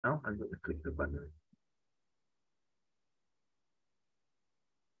Now I'm going to click the button.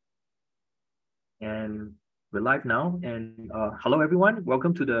 And we're live now. And hello, everyone.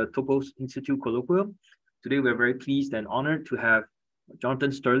 Welcome to the Topos Institute Colloquium. Today, we're very pleased and honored to have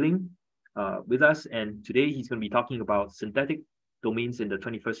Jonathan Sterling with us. And today, he's going to be talking about synthetic domains in the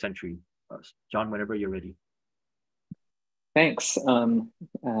 21st century. John, whenever you're ready. Thanks.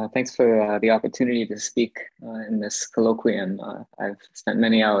 Thanks for the opportunity to speak in this colloquium. I've spent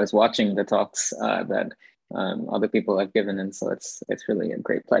many hours watching the talks that other people have given, and so it's really a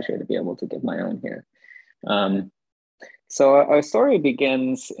great pleasure to be able to give my own here. So our story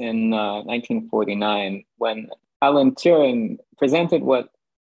begins in 1949 when Alan Turing presented what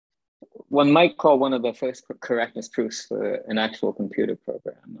one might call one of the first correctness proofs for an actual computer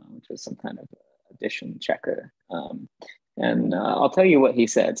program, which was some kind of addition checker. And I'll tell you what he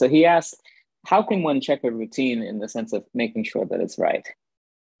said. So he asked, how can one check a routine in the sense of making sure that it's right?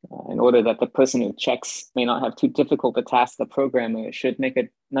 In order that the person who checks may not have too difficult a task, the programmer should make a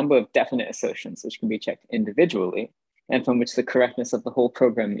number of definite assertions which can be checked individually and from which the correctness of the whole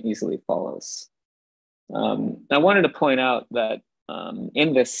program easily follows. I wanted to point out that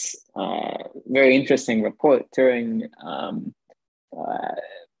in this very interesting report, Turing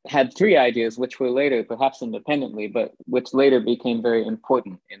had three ideas which were later, perhaps independently, but which later became very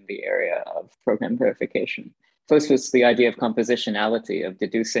important in the area of program verification. First was the idea of compositionality, of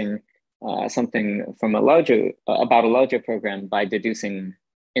deducing something from about a larger program by deducing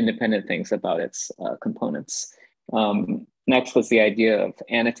independent things about its components. Next was the idea of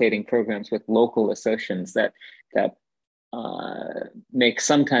annotating programs with local assertions that make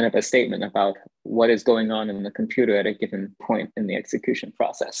some kind of a statement about what is going on in the computer at a given point in the execution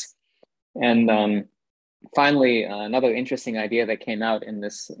process. And finally, another interesting idea that came out in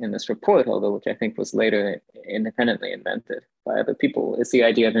this report, although which I think was later independently invented by other people, is the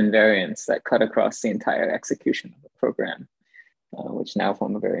idea of invariants that cut across the entire execution of a program, which now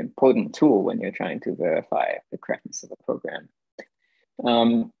form a very important tool when you're trying to verify the correctness of a program.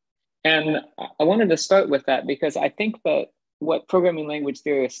 And I wanted to start with that because I think that what programming language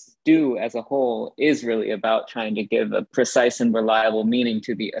theorists do as a whole is really about trying to give a precise and reliable meaning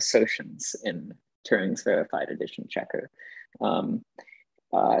to the assertions in Turing's verified addition checker.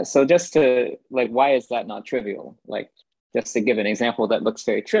 So just to, why is that not trivial? Just to give an example that looks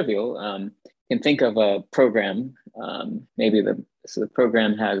very trivial, you can think of a program, maybe the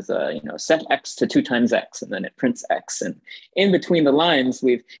program has, set x to 2 times x, and then it prints x. And in between the lines,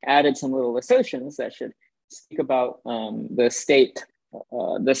 we've added some little assertions that should speak about the state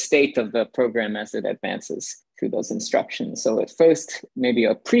of the program as it advances through those instructions. So at first, maybe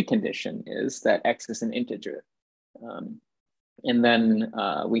a precondition is that x is an integer. And then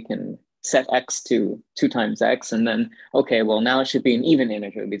we can set x to 2 times x, and then, okay, well, now it should be an even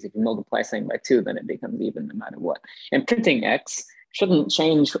integer, because if you multiply something by 2, then it becomes even no matter what. And printing x shouldn't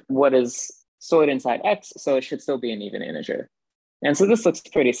change what is stored inside x, so it should still be an even integer. And so this looks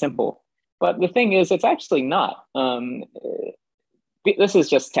pretty simple. But the thing is, it's actually not. This is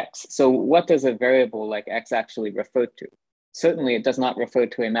just text. So what does a variable like x actually refer to? Certainly, it does not refer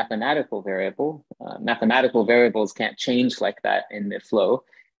to a mathematical variable. Mathematical variables can't change like that in the flow.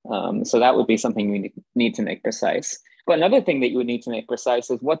 So that would be something you need to make precise. But another thing that you would need to make precise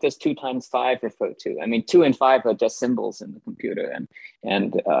is, what does 2 times 5 refer to? I mean, 2 and 5 are just symbols in the computer,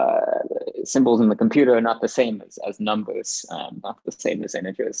 and symbols in the computer are not the same as numbers, not the same as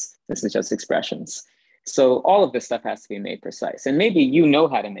integers. This is just expressions. So all of this stuff has to be made precise. And maybe you know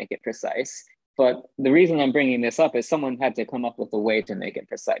how to make it precise, but the reason I'm bringing this up is someone had to come up with a way to make it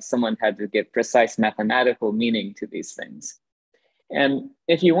precise. Someone had to give precise mathematical meaning to these things. And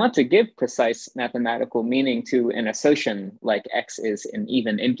if you want to give precise mathematical meaning to an assertion like x is an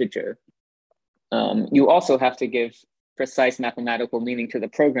even integer, you also have to give precise mathematical meaning to the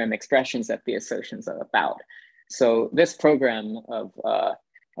program expressions that the assertions are about. So this program of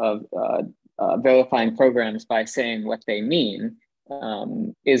verifying programs by saying what they mean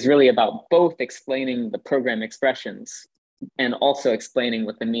is really about both explaining the program expressions and also explaining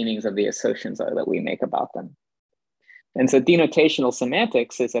what the meanings of the assertions are that we make about them. And so denotational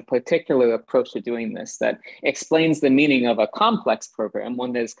semantics is a particular approach to doing this that explains the meaning of a complex program,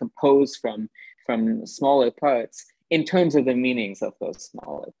 one that is composed from smaller parts, in terms of the meanings of those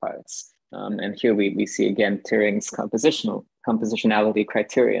smaller parts. And here we see again Turing's compositionality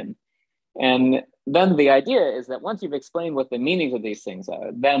criterion. And then the idea is that once you've explained what the meanings of these things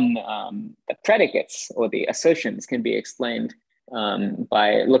are, then the predicates or the assertions can be explained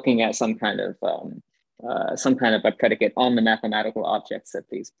by looking at some kind of a predicate on the mathematical objects that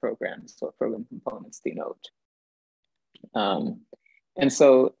these programs or program components denote. And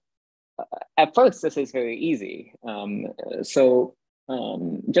so at first, this is very easy.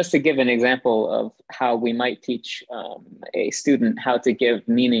 Just to give an example of how we might teach a student how to give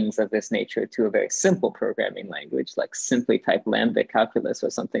meanings of this nature to a very simple programming language, like simply type lambda calculus or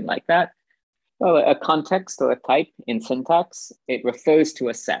something like that. Well, a context or a type in syntax, it refers to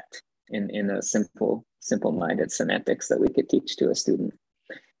a set in a simple-minded semantics that we could teach to a student.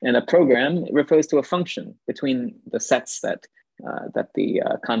 And a program refers to a function between the sets that the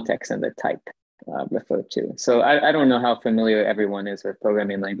context and the type refer to. So I don't know how familiar everyone is with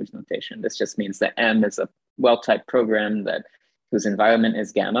programming language notation. This just means that M is a well-typed program whose environment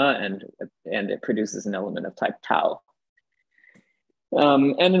is gamma, and it produces an element of type tau.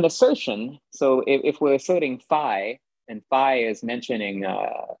 And an assertion, so if we're asserting phi, and phi is mentioning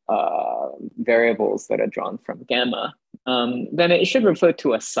variables that are drawn from gamma, then it should refer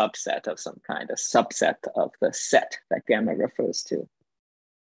to a subset of some kind, a subset of the set that gamma refers to.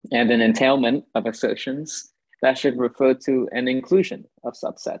 And an entailment of assertions, that should refer to an inclusion of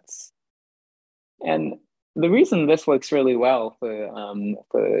subsets. And the reason this works really well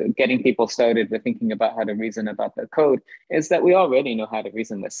for getting people started with thinking about how to reason about their code is that we already know how to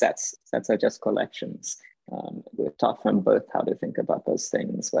reason with sets. Sets are just collections. We're taught from birth how to think about those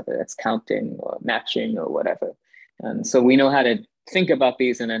things, whether it's counting or matching or whatever. And so we know how to think about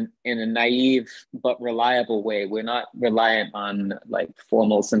these in a naive but reliable way. We're not reliant on like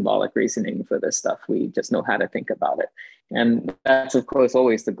formal symbolic reasoning for this stuff. We just know how to think about it. And that's, of course,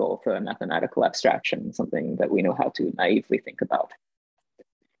 always the goal for a mathematical abstraction, something that we know how to naively think about.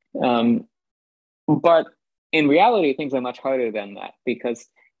 But in reality, things are much harder than that, because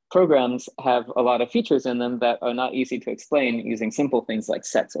programs have a lot of features in them that are not easy to explain using simple things like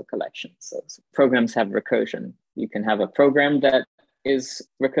sets or collections. So programs have recursion. You can have a program that is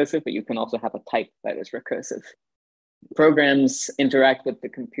recursive, but you can also have a type that is recursive. Programs interact with the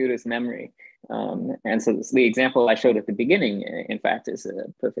computer's memory. And so the example I showed at the beginning, in fact, is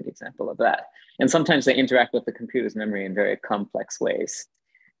a perfect example of that. And sometimes they interact with the computer's memory in very complex ways.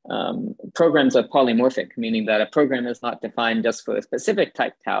 Programs are polymorphic, meaning that a program is not defined just for a specific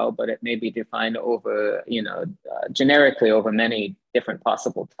type tau, but it may be defined over, generically over many different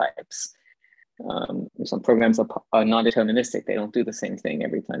possible types. Some programs are non-deterministic. They don't do the same thing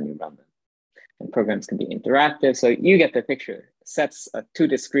every time you run them. And programs can be interactive. So you get the picture. Sets are too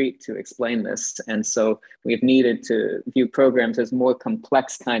discrete to explain this. And so we've needed to view programs as more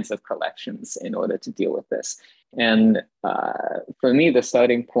complex kinds of collections in order to deal with this. And for me, the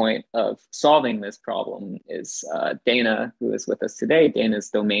starting point of solving this problem is Dana, who is with us today, Dana's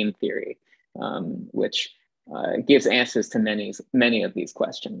domain theory, which gives answers to many of these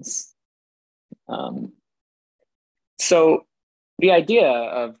questions. So the idea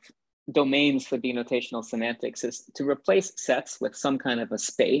of domains for denotational semantics is to replace sets with some kind of a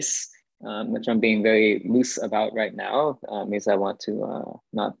space, which I'm being very loose about right now, because I want to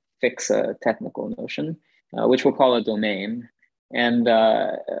not fix a technical notion, which we'll call a domain. And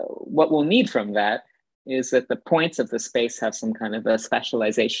what we'll need from that is that the points of the space have some kind of a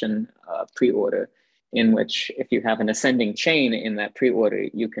specialization preorder, in which if you have an ascending chain in that preorder,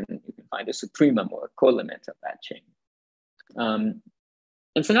 you can find a supremum or a colimit of that chain.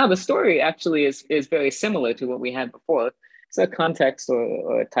 And so now the story actually is very similar to what we had before. So a context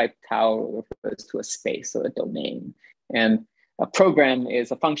or a type tau refers to a space or a domain. And a program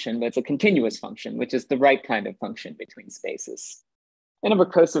is a function, but it's a continuous function, which is the right kind of function between spaces. In a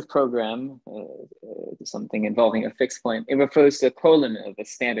recursive program, something involving a fixed point, it refers to a colimit of a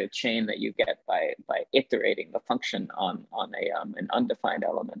standard chain that you get by iterating the function on an undefined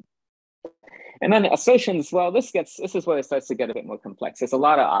element. And then assertions, well, this is where it starts to get a bit more complex. There's a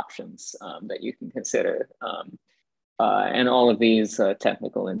lot of options that you can consider. And all of these are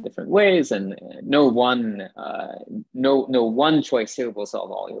technical in different ways, and no one choice here will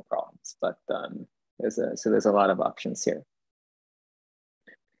solve all your problems. But there's a lot of options here.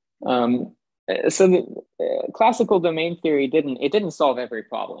 So the classical domain theory didn't solve every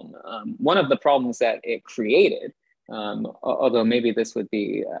problem. One of the problems that it created, although maybe this would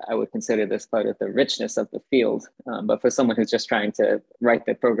be, I would consider this part of the richness of the field, but for someone who's just trying to write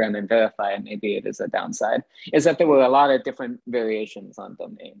the program and verify it, maybe it is a downside, is that there were a lot of different variations on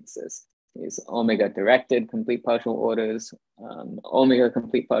domains. There's omega directed complete partial orders, omega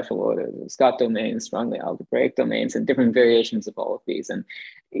complete partial orders, Scott domains, strongly algebraic domains, and different variations of all of these. And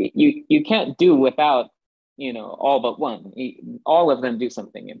you can't do without, all but one. All of them do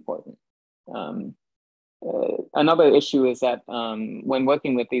something important. Another issue is that when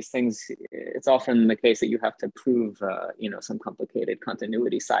working with these things, it's often the case that you have to prove, some complicated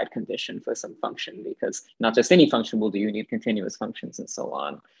continuity side condition for some function, because not just any function will do, you need continuous functions and so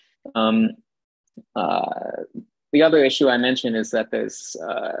on. The other issue I mentioned is that there's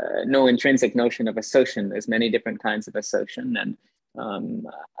no intrinsic notion of assertion. There's many different kinds of assertion, and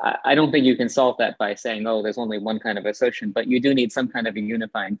I don't think you can solve that by saying, oh, there's only one kind of assertion, but you do need some kind of a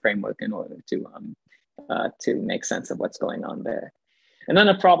unifying framework in order to make sense of what's going on there. And then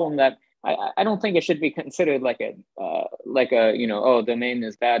a problem that I don't think it should be considered like a domain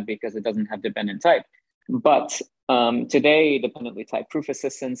is bad because it doesn't have dependent type. But today, dependently typed proof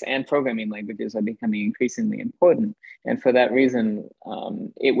assistants and programming languages are becoming increasingly important. And for that reason,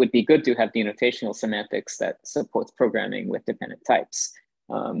 it would be good to have denotational semantics that supports programming with dependent types.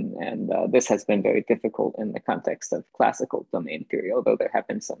 This has been very difficult in the context of classical domain theory, although there have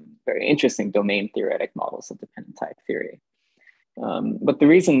been some very interesting domain theoretic models of dependent type theory. But the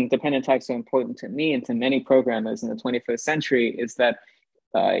reason dependent types are important to me and to many programmers in the 21st century is that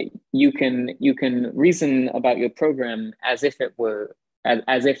you can reason about your program as if it were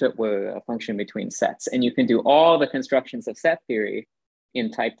a function between sets, and you can do all the constructions of set theory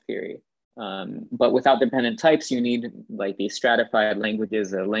in type theory. But without dependent types, you need like these stratified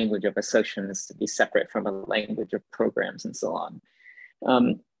languages, a language of assertions to be separate from a language of programs and so on.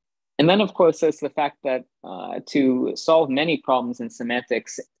 And then, of course, there's the fact that to solve many problems in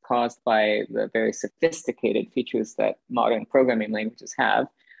semantics caused by the very sophisticated features that modern programming languages have,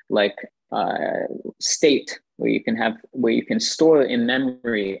 like state, where you can store in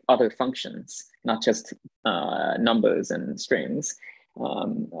memory other functions, not just numbers and strings,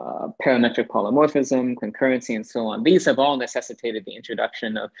 parametric polymorphism, concurrency, and so on. These have all necessitated the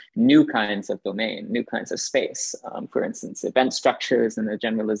introduction of new kinds of domain, new kinds of space. For instance, event structures and the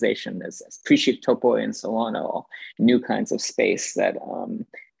generalization as pre-sheaf topoi and so on are all new kinds of space that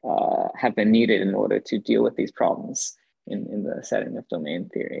have been needed in order to deal with these problems in the setting of domain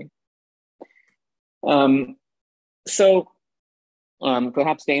theory.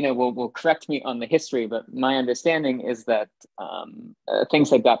 Perhaps Dana will correct me on the history, but my understanding is that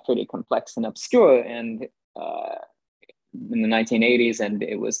things had got pretty complex and obscure and in the 1980s, and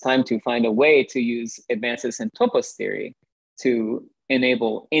it was time to find a way to use advances in Topos theory to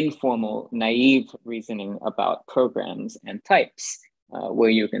enable informal, naive reasoning about programs and types, where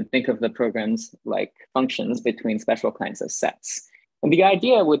you can think of the programs like functions between special kinds of sets. And the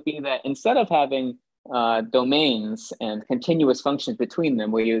idea would be that instead of having domains and continuous functions between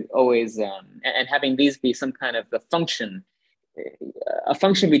them, where you always and having these be some kind of the function, a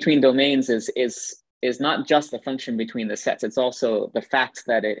function between domains is not just a function between the sets, it's also the fact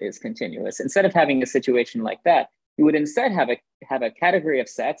that it is continuous. Instead of having a situation like that, you would instead have a category of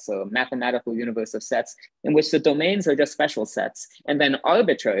sets, so a mathematical universe of sets, in which the domains are just special sets, and then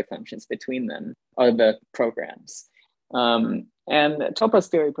arbitrary functions between them are the programs. And Topos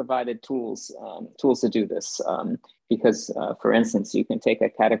theory provided tools to do this, because, for instance, you can take a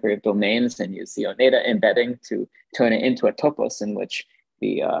category of domains and use the Oneda embedding to turn it into a topos in which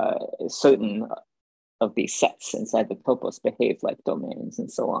the certain of these sets inside the topos behave like domains and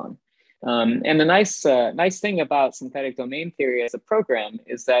so on. And the nice thing about synthetic domain theory as a program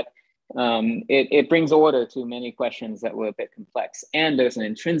is that it brings order to many questions that were a bit complex. And there's an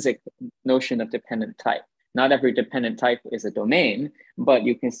intrinsic notion of dependent type. Not every dependent type is a domain, but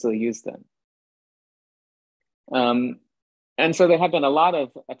you can still use them. And so there have been a lot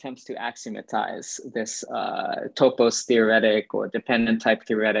of attempts to axiomatize this topos theoretic or dependent type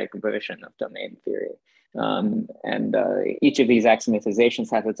theoretic version of domain theory. Each of these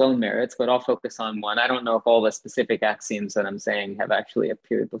axiomatizations has its own merits, but I'll focus on one. I don't know if all the specific axioms that I'm saying have actually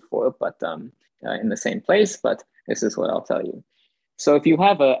appeared before, but in the same place, but this is what I'll tell you. So if you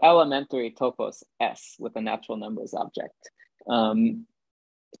have an elementary topos S with a natural numbers object, I'm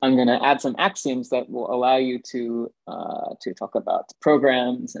going to add some axioms that will allow you to talk about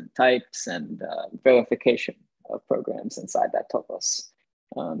programs and types and verification of programs inside that topos.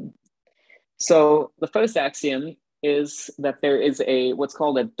 So the first axiom is that there is what's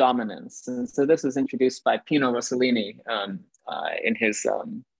called a dominance. And so this was introduced by Pino Rossellini in his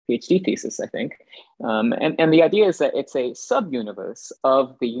PhD thesis, I think. And the idea is that it's a sub-universe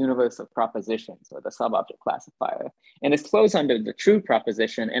of the universe of propositions, or the sub-object classifier. And it's closed under the true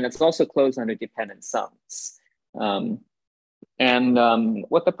proposition, and it's also closed under dependent sums. What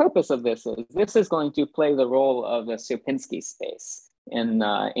the purpose of this is going to play the role of a Sierpinski space in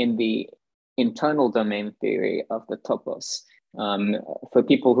the internal domain theory of the topos. For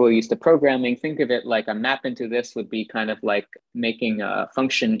people who are used to programming, think of it like a map into this would be kind of like making a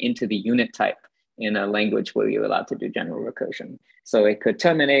function into the unit type in a language where you're allowed to do general recursion. So it could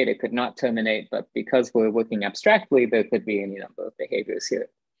terminate, it could not terminate, but because we're working abstractly, there could be any number of behaviors here.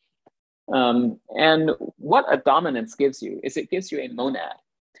 And what a dominance gives you is it gives you a monad.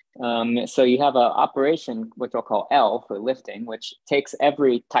 So you have an operation, which we'll call L for lifting, which takes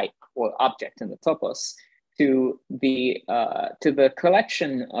every type or object in the topos to the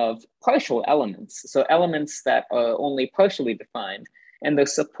collection of partial elements. So elements that are only partially defined, and the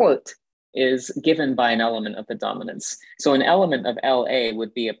support is given by an element of the dominance. So an element of LA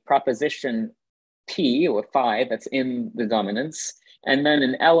would be a proposition P or phi that's in the dominance, and then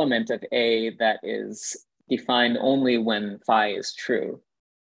an element of A that is defined only when phi is true.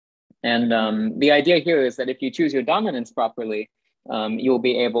 And the idea here is that if you choose your dominance properly, you'll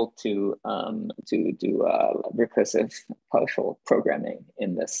be able to do recursive partial programming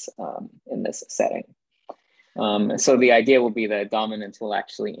in this setting. So the idea will be that dominance will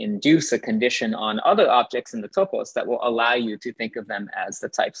actually induce a condition on other objects in the topos that will allow you to think of them as the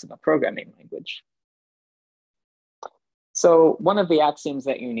types of a programming language. So one of the axioms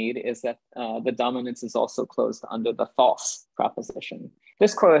that you need is that the dominance is also closed under the false proposition.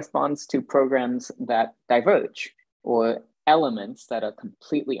 This corresponds to programs that diverge or elements that are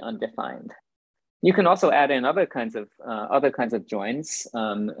completely undefined. You can also add in other kinds of joins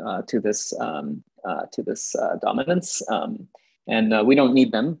to this dominance, and we don't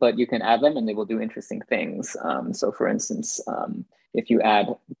need them, but you can add them, and they will do interesting things. So, for instance, if you add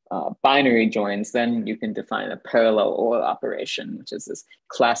binary joins, then you can define a parallel OR operation, which is this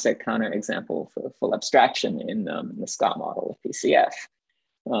classic counterexample for full abstraction in the Scott model of PCF.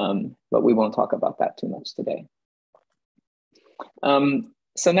 But we won't talk about that too much today.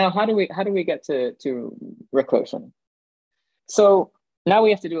 So now, how do we get to recursion? So now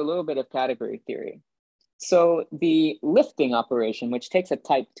we have to do a little bit of category theory. So the lifting operation, which takes a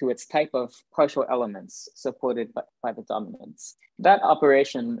type to its type of partial elements supported by the dominance, that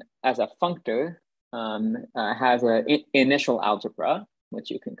operation as a functor has an initial algebra, which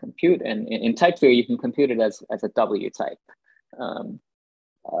you can compute. And in type theory, you can compute it as a W type.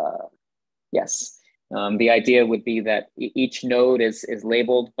 Yes. The idea would be that each node is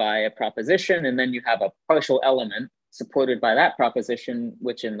labeled by a proposition, and then you have a partial element supported by that proposition,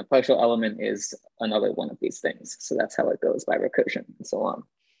 which in the partial element is another one of these things. So that's how it goes by recursion and so on.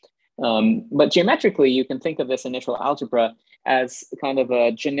 But geometrically, you can think of this initial algebra as kind of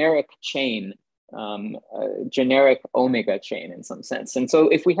a generic chain, a generic omega chain in some sense. And so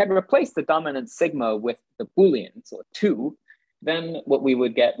if we had replaced the dominant sigma with the Booleans or 2, then what we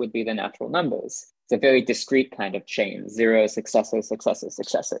would get would be the natural numbers. It's a very discrete kind of chain, 0, successor, successor,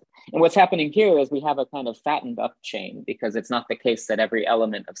 successor. And what's happening here is we have a kind of fattened up chain, because it's not the case that every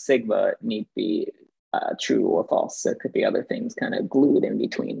element of sigma need be true or false. There could be other things kind of glued in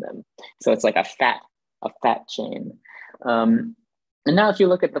between them. So it's like a fat chain. And now if you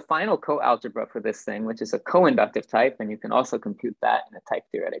look at the final co-algebra for this thing, which is a co-inductive type, and you can also compute that in a type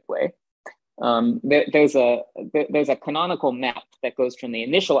theoretic way, there's a canonical map that goes from the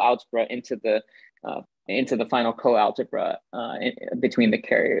initial algebra into the final co-algebra between the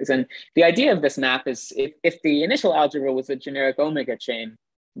carriers. And the idea of this map is if the initial algebra was a generic omega chain,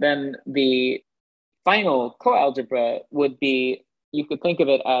 then the final co-algebra would be, you could think of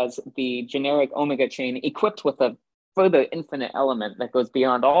it as the generic omega chain equipped with a further infinite element that goes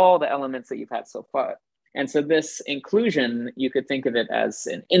beyond all the elements that you've had so far. And so this inclusion, you could think of it as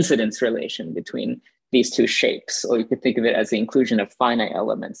an incidence relation between these two shapes, or you could think of it as the inclusion of finite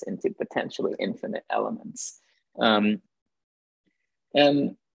elements into potentially infinite elements. And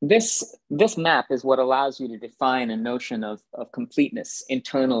this map is what allows you to define a notion of completeness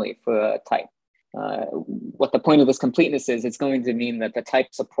internally for a type. What the point of this completeness is, it's going to mean that the type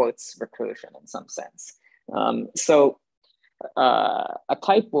supports recursion in some sense. A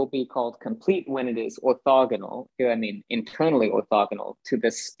type will be called complete when it is orthogonal, here I mean internally orthogonal, to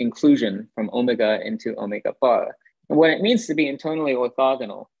this inclusion from omega into omega bar. And what it means to be internally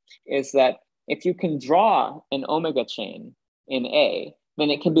orthogonal is that if you can draw an omega chain in A, then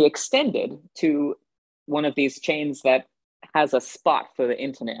it can be extended to one of these chains that has a spot for the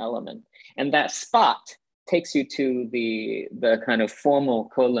infinite element. And that spot takes you to the kind of formal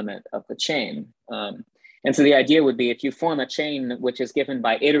colimit of the chain. And so the idea would be, if you form a chain which is given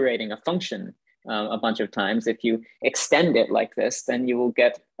by iterating a function a bunch of times, if you extend it like this, then you will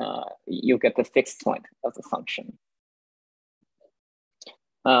get the fixed point of the function.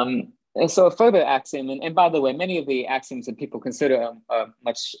 And so a further axiom, and by the way, many of the axioms that people consider are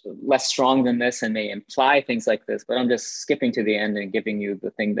much less strong than this, and they imply things like this, but I'm just skipping to the end and giving you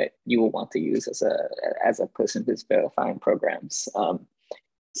the thing that you will want to use as a person who's verifying programs.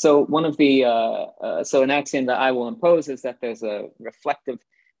 So one of the, so an axiom that I will impose is that there's a reflective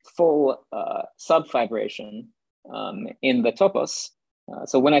full subfibration in the topos.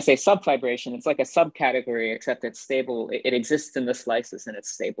 So when I say subfibration, it's like a subcategory, except it's stable. It exists in the slices and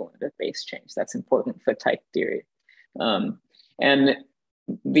it's stable under base change. That's important for type theory. And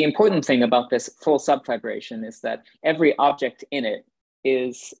the important thing about this full subfibration is that every object in it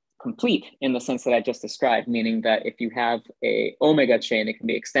is complete in the sense that I just described, meaning that if you have a omega chain, it can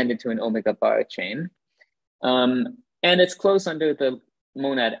be extended to an omega bar chain. And it's closed under the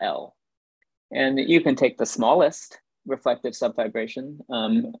monad L. And you can take the smallest reflective subfibration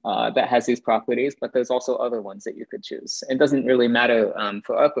that has these properties, but there's also other ones that you could choose. It doesn't really matter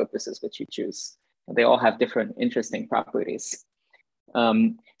for our purposes which you choose. They all have different interesting properties.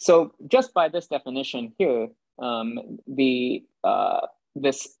 So just by this definition here,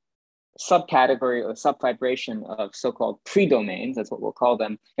 this subcategory or subfibration of so-called pre-domains, that's what we'll call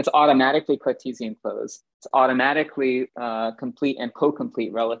them, it's automatically Cartesian closed. It's automatically complete and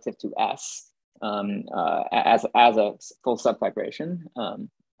co-complete relative to S as a full subfibration.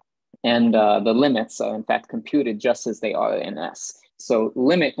 And the limits are in fact computed just as they are in S. So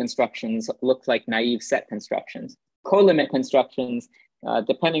limit constructions look like naive set constructions. Co-limit constructions,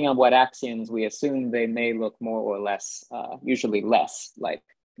 depending on what axioms we assume, they may look more or less, usually less like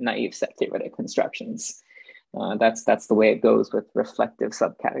naive set theoretic constructions. That's the way it goes with reflective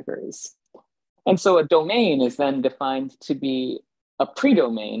subcategories. And so a domain is then defined to be a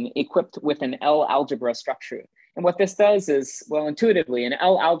predomain equipped with an L algebra structure. And what this does is, well, intuitively, an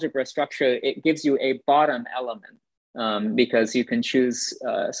L algebra structure, it gives you a bottom element because you can choose.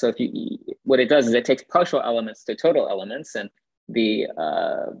 So if you, what it does is it takes partial elements to total elements, and the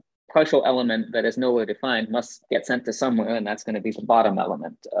partial element that is nowhere defined must get sent to somewhere, and that's going to be the bottom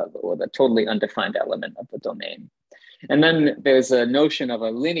element or the totally undefined element of the domain. And then there's a notion of a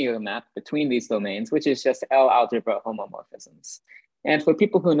linear map between these domains, which is just L algebra homomorphisms. And for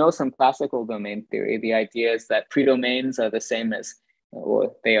people who know some classical domain theory, the idea is that predomains are the same as,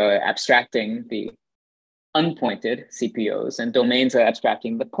 or they are abstracting the unpointed CPOs, and domains are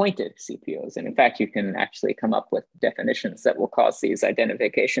abstracting the pointed CPOs. And in fact, you can actually come up with definitions that will cause these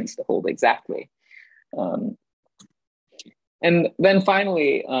identifications to hold exactly. And then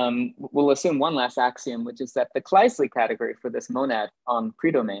finally, we'll assume one last axiom, which is that the Kleisli category for this monad on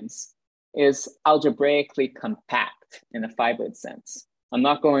predomains is algebraically compact in a fibered sense. I'm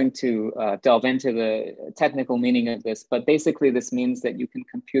not going to delve into the technical meaning of this, but basically this means that you can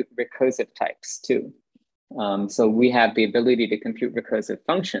compute recursive types too. So we have the ability to compute recursive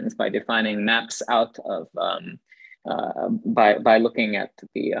functions by defining maps out of, by looking at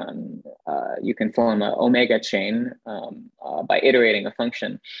the, you can form an omega chain by iterating a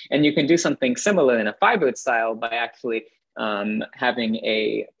function. And you can do something similar in a fibered style by actually having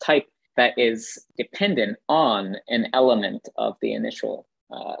a type that is dependent on an element of the initial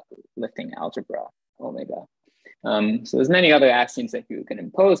lifting algebra, omega. So there's many other axioms that you can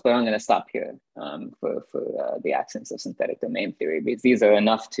impose, but I'm going to stop here for the axioms of synthetic domain theory, because these are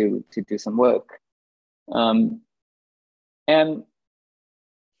enough to do some work. And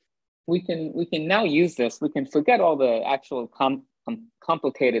we can now use this. We can forget all the actual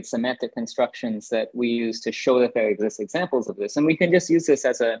complicated semantic constructions that we use to show that there exist examples of this. And we can just use this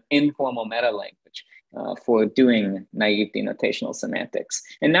as an informal meta language for doing naive denotational semantics.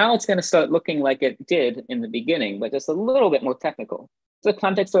 And now it's going to start looking like it did in the beginning, but just a little bit more technical. So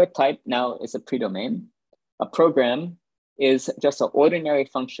context or type now is a predomain. A program is just an ordinary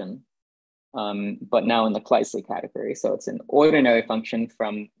function, but now in the Kleisli category. So it's an ordinary function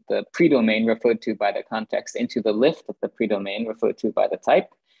from the predomain referred to by the context into the lift of the predomain referred to by the type.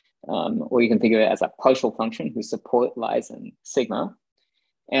 Or you can think of it as a partial function whose support lies in sigma.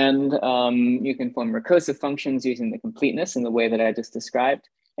 And you can form recursive functions using the completeness in the way that I just described.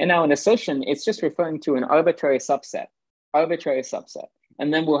 And now an assertion, it's just referring to an arbitrary subset.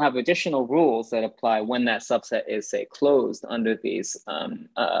 And then we'll have additional rules that apply when that subset is, say, closed under these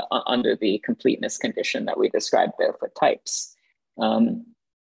under the completeness condition that we described there for types. And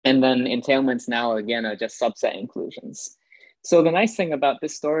then entailments now again are just subset inclusions. So the nice thing about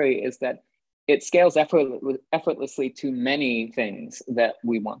this story is that it scales effortlessly to many things that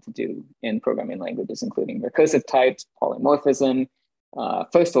we want to do in programming languages, including recursive types, polymorphism,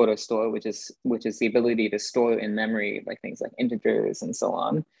 first order store, which is the ability to store in memory like things like integers and so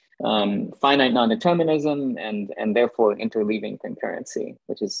on, finite non-determinism, and therefore interleaving concurrency,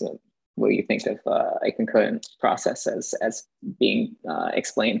 which is where you think of a concurrent process as being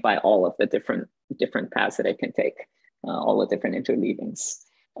explained by all of the different paths that it can take, all the different interleavings.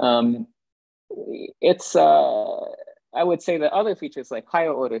 It's I would say that other features like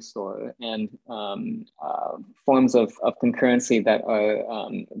higher order store and forms of concurrency that are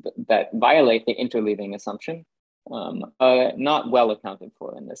that violate the interleaving assumption are not well accounted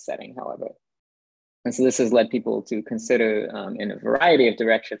for in this setting, however. And so this has led people to consider in a variety of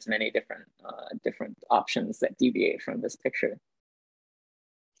directions many different options that deviate from this picture.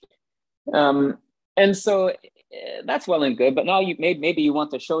 And so that's well and good, but now maybe you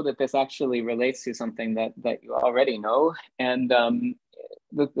want to show that this actually relates to something that you already know. And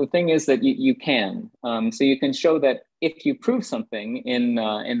the thing is that you can. So you can show that if you prove something in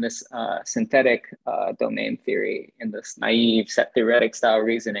this synthetic domain theory, in this naive set theoretic style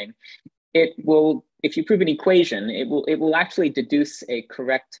reasoning, it will, if you prove an equation, it will actually deduce a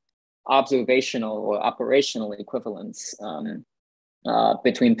correct observational or operational equivalence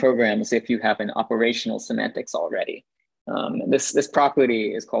between programs if you have an operational semantics already. This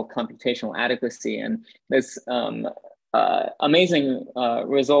property is called computational adequacy, and this amazing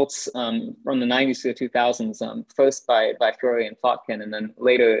results from the 90s to the 2000s, first by Fiore and Plotkin, and then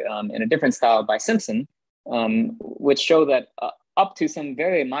later in a different style by Simpson, which show that up to some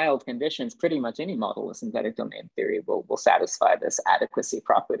very mild conditions, pretty much any model of synthetic domain theory will satisfy this adequacy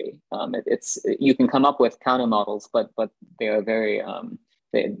property. You can come up with counter models, but they are very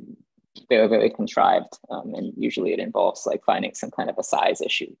they are very contrived, and usually it involves like finding some kind of a size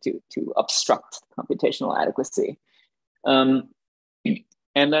issue to obstruct computational adequacy.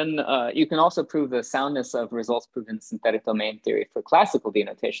 And then you can also prove the soundness of results proven in synthetic domain theory for classical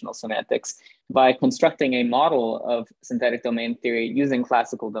denotational semantics by constructing a model of synthetic domain theory using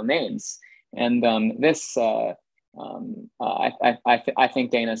classical domains. And this, I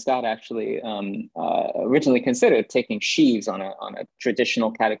think Dana Scott actually originally considered taking sheaves on a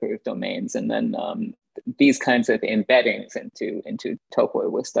traditional category of domains, and then these kinds of embeddings into Topo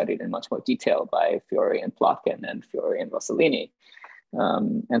were studied in much more detail by Fiore and Plotkin and Fiore and Rossellini.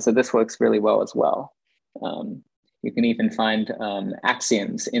 And so this works really well as well. You can even find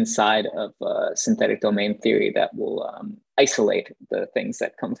axioms inside of synthetic domain theory that will isolate the things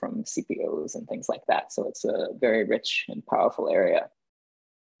that come from CPOs and things like that. So it's a very rich and powerful area.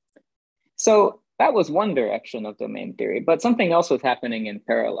 So that was one direction of domain theory, but something else was happening in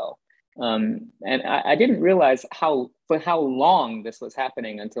parallel. And I didn't realize for how long this was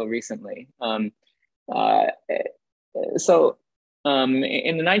happening until recently. In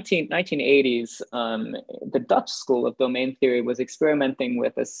the 1980s, the Dutch school of domain theory was experimenting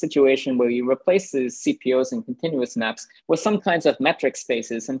with a situation where you replace the CPOs and continuous maps with some kinds of metric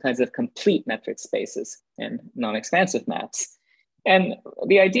spaces, some kinds of complete metric spaces and non-expansive maps. And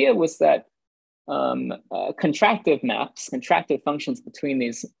the idea was that contractive maps, contractive functions between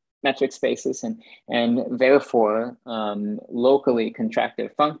these metric spaces and therefore locally contractive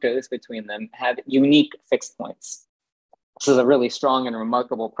functors between them have unique fixed points. This is a really strong and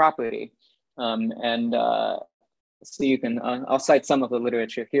remarkable property. So you can, I'll cite some of the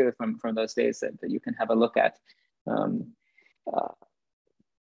literature here from those days that you can have a look at. I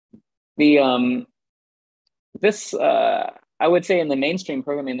would say in the mainstream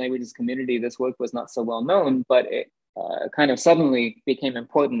programming languages community, this work was not so well known, but it kind of suddenly became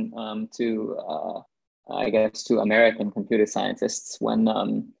important I guess, to American computer scientists when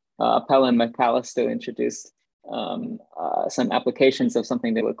Pell and McAllister introduced some applications of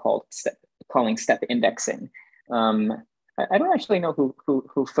something they were calling step indexing. I don't actually know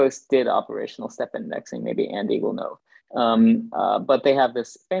who first did operational step indexing. Maybe Andy will know. But they have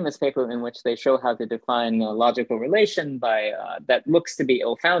this famous paper in which they show how to define a logical relation by that looks to be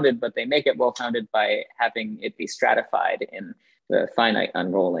ill-founded, but they make it well-founded by having it be stratified in the finite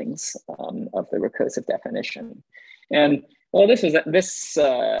unrollings of the recursive definition. And well,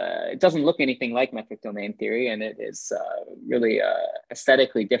 it doesn't look anything like metric domain theory, and it is really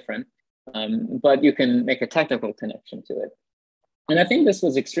aesthetically different, but you can make a technical connection to it. And I think this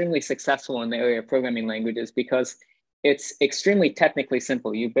was extremely successful in the area of programming languages because it's extremely technically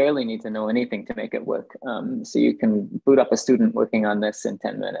simple. You barely need to know anything to make it work. So you can boot up a student working on this in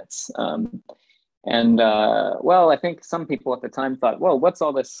 10 minutes. Well, I think some people at the time thought, well, what's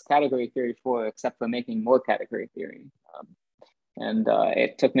all this category theory for except for making more category theory?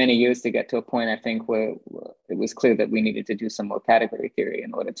 It took many years to get to a point, I think, where it was clear that we needed to do some more category theory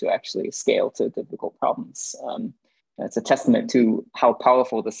in order to actually scale to difficult problems. That's a testament to how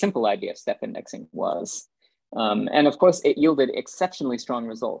powerful the simple idea of step indexing was. And of course, it yielded exceptionally strong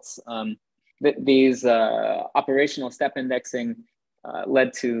results. These operational step indexing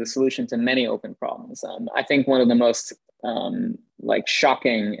led to the solution to many open problems. I think one of the most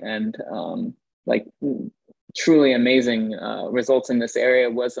shocking and truly amazing results in this area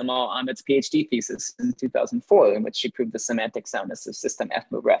was Amal Ahmed's PhD thesis in 2004, in which she proved the semantic soundness of system F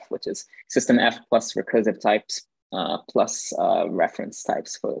ref, which is system F plus recursive types plus reference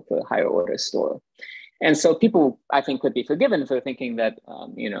types for higher order store. And so people, I think, could be forgiven for thinking that,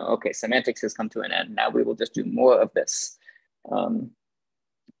 okay, semantics has come to an end. Now we will just do more of this.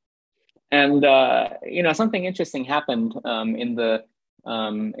 Something interesting happened in the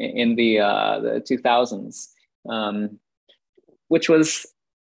 2000s, which was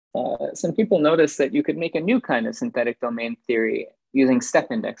some people noticed that you could make a new kind of synthetic domain theory using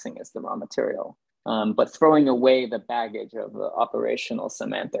step indexing as the raw material, but throwing away the baggage of the operational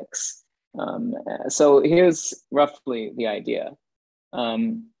semantics. So here's roughly the idea.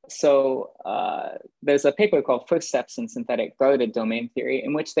 There's a paper called First Steps in Synthetic Guarded Domain Theory,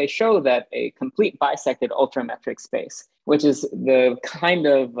 in which they show that a complete bisected ultrametric space, which is the kind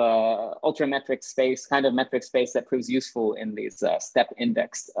of ultrametric space, kind of metric space that proves useful in these step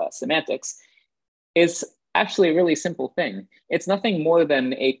indexed semantics, is actually a really simple thing. It's nothing more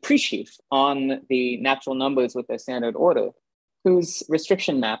than a presheaf on the natural numbers with their standard order, whose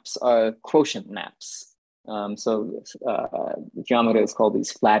restriction maps are quotient maps. The geometers call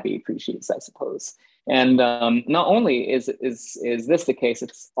these flabby presheafs, I suppose. And not only is this the case,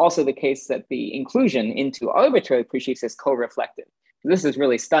 it's also the case that the inclusion into arbitrary presheafs is co-reflective. This is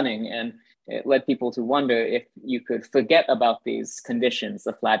really stunning, and it led people to wonder if you could forget about these conditions,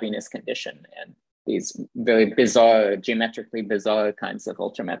 the flabbiness condition, and these very bizarre, geometrically bizarre kinds of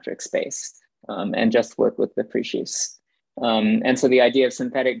ultrametric space, and just work with the presheafs. And so the idea of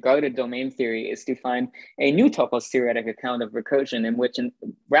synthetic guarded domain theory is to find a new Topos theoretic account of recursion, in which,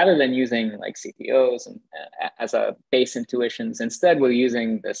 rather than using like CPOs and as a base intuitions, instead we're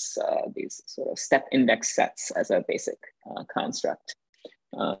using these sort of step index sets as a basic construct.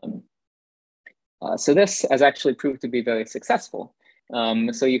 So this has actually proved to be very successful.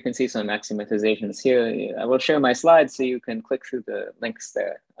 So you can see some axiomatizations here. I will share my slides so you can click through the links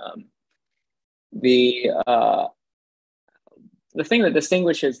there. The thing that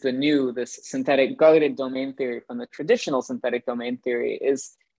distinguishes this synthetic guarded domain theory from the traditional synthetic domain theory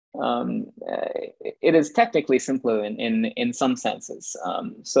is it is technically simpler in some senses.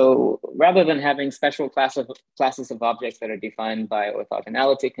 So rather than having special classes of objects that are defined by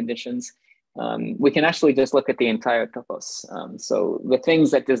orthogonality conditions, we can actually just look at the entire topos. So the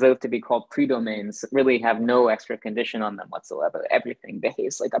things that deserve to be called predomains really have no extra condition on them whatsoever. Everything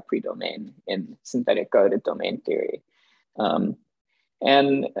behaves like a predomain in synthetic guarded domain theory.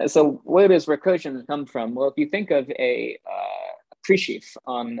 And so where does recursion come from? Well, if you think of a presheaf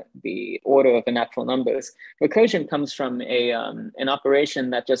on the order of the natural numbers, recursion comes from an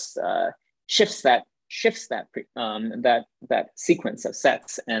operation that just shifts that sequence of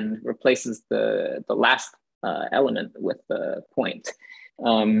sets and replaces the last element with the point.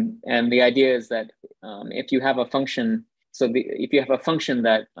 And the idea is that if you have a function, if you have a function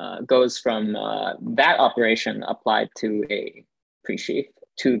that goes from that operation applied to a presheaf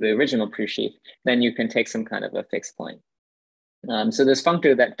to the original presheaf, then you can take some kind of a fixed point. So this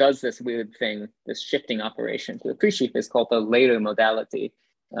functor that does this weird thing, this shifting operation to the presheaf, is called the later modality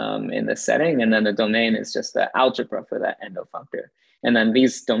in this setting. And then the domain is just the algebra for that endo functor. And then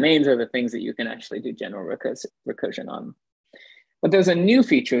these domains are the things that you can actually do general recursion on. But there's a new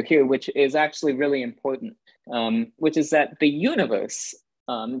feature here, which is actually really important, which is that the universe,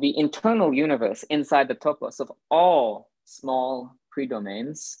 the internal universe inside the topos of all small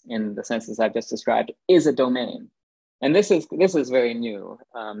predomains, in the senses I've just described, is a domain. And this is very new.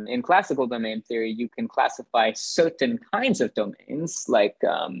 In classical domain theory, you can classify certain kinds of domains, like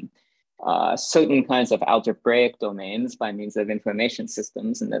certain kinds of algebraic domains by means of information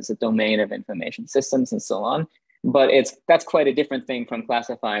systems, and there's a domain of information systems and so on. But that's quite a different thing from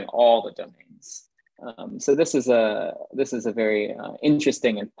classifying all the domains. So this is a very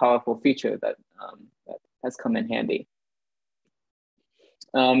interesting and powerful feature that has come in handy.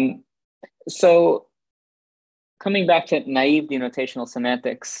 So coming back to naive denotational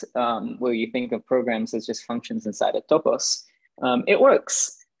semantics, where you think of programs as just functions inside a topos, it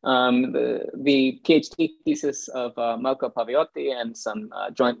works. The PhD thesis of Marco Paviotti and some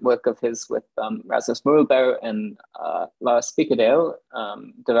joint work of his with Rasmus Murlberg and Lars Spickerdale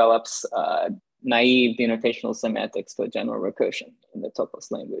develops naive denotational semantics for general recursion in the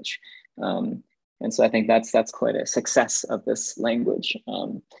topos language. And so I think that's quite a success of this language.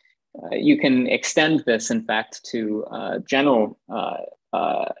 You can extend this, in fact, to general,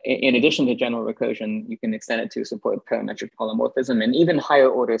 in addition to general recursion, you can extend it to support parametric polymorphism and even higher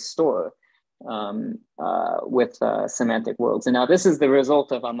order store. semantic worlds. And now this is the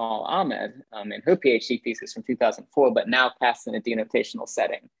result of Amal Ahmed in her PhD thesis from 2004, but now cast in a denotational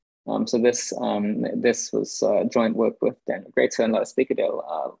setting. So this was joint work with Daniel Greatzer and Lois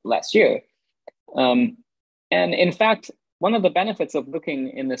Speakerdale last year. And in fact, one of the benefits of looking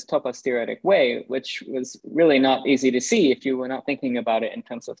in this topos theoretic way, which was really not easy to see if you were not thinking about it in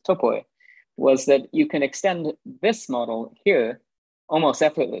terms of topoi, was that you can extend this model here almost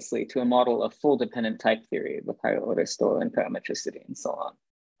effortlessly to a model of full dependent type theory with higher order store and parametricity and so on,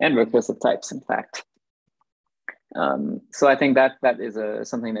 and recursive types, in fact. So I think that is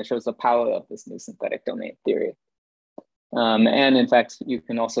something that shows the power of this new synthetic domain theory. And in fact, you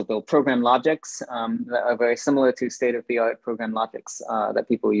can also build program logics that are very similar to state-of-the-art program logics that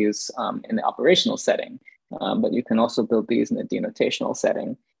people use in the operational setting. But you can also build these in a denotational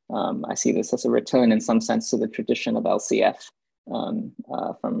setting. I see this as a return in some sense to the tradition of LCF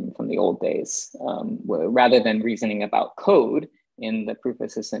from the old days, where rather than reasoning about code in the proof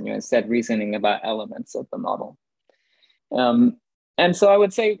assistant, you're instead reasoning about elements of the model. And so I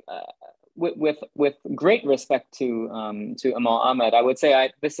would say, with great respect to Amal Ahmed, I would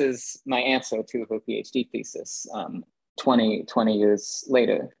say this is my answer to her PhD thesis 20 years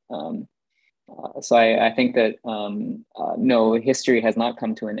later. So I think that no, history has not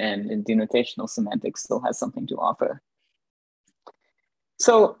come to an end, and denotational semantics still has something to offer.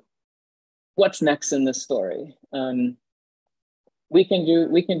 So what's next in this story? We can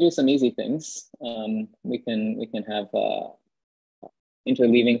do some easy things. We can have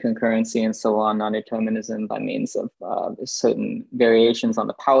interleaving concurrency and so on, non-determinism by means of certain variations on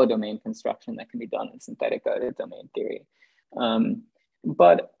the power domain construction that can be done in synthetic guarded domain theory.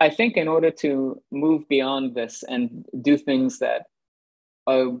 But I think in order to move beyond this and do things that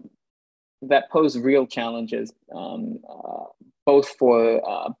pose real challenges, both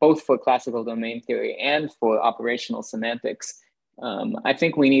for classical domain theory and for operational semantics, I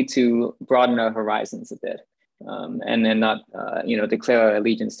think we need to broaden our horizons a bit. And then not, declare our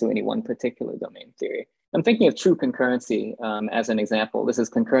allegiance to any one particular domain theory. I'm thinking of true concurrency as an example. This is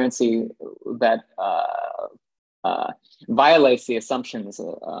concurrency that violates the assumptions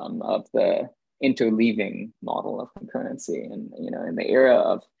of the interleaving model of concurrency. And in the era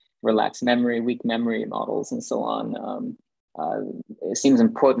of relaxed memory, weak memory models, and so on, it seems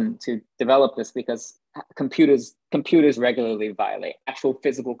important to develop this because computers regularly violate. Actual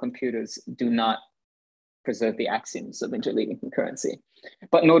physical computers do not preserve the axioms of interleaving concurrency.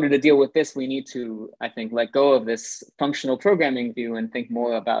 But in order to deal with this, we need to, I think, let go of this functional programming view and think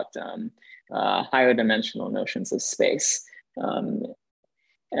more about higher dimensional notions of space. And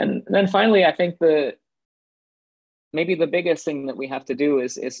then finally, I think maybe the biggest thing that we have to do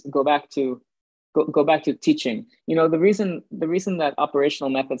is go back to teaching. The reason that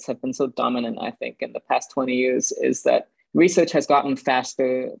operational methods have been so dominant, I think, in the past 20 years is that research has gotten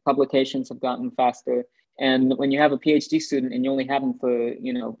faster, publications have gotten faster. And when you have a PhD student and you only have them for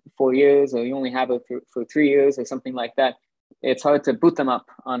 4 years, or you only have it for 3 years or something like that, it's hard to boot them up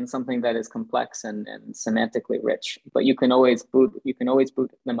on something that is complex and semantically rich. But you can always boot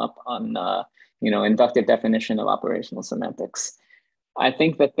them up on inductive definition of operational semantics. I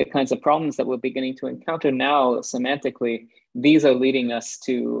think that the kinds of problems that we're beginning to encounter now semantically, these are leading us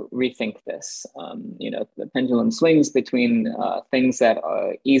to rethink this. The pendulum swings between things that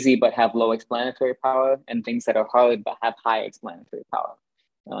are easy but have low explanatory power and things that are hard but have high explanatory power.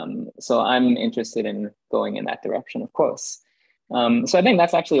 So I'm interested in going in that direction, of course. So I think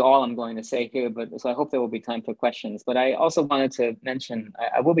that's actually all I'm going to say here, so I hope there will be time for questions. But I also wanted to mention,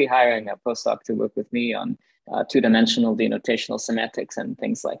 I will be hiring a postdoc to work with me on two-dimensional denotational semantics and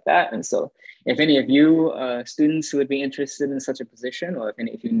things like that. And so if any of you students who would be interested in such a position, or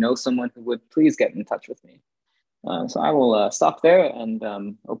if you know someone who would, please get in touch with me. So I will stop there and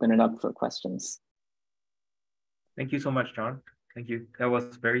open it up for questions. Thank you so much, John. Thank you. That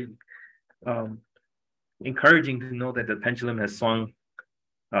was very encouraging to know that the pendulum has swung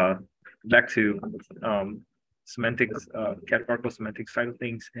back to semantics, categorical semantics side of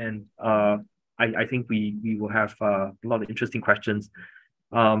things. And I think we will have a lot of interesting questions.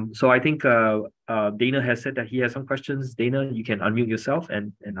 So I think Dana has said that he has some questions. Dana, you can unmute yourself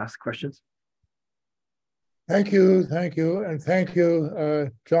and ask questions. Thank you. And thank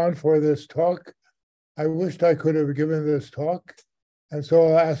you, John, for this talk. I wished I could have given this talk. And so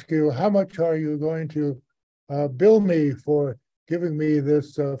I'll ask you, how much are you going to bill me for giving me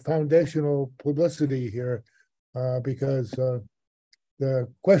this foundational publicity here? Because the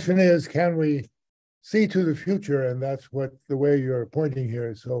question is, can we see to the future? And that's the way you're pointing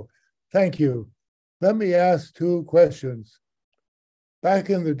here. So thank you. Let me ask two questions. Back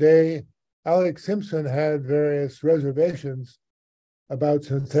in the day, Alex Simpson had various reservations about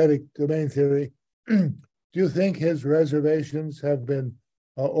synthetic domain theory. Do you think his reservations have been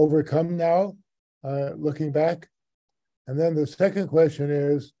overcome now, looking back? And then the second question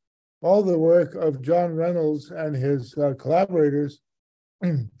is, all the work of John Reynolds and his collaborators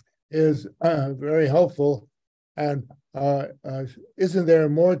is very helpful. And isn't there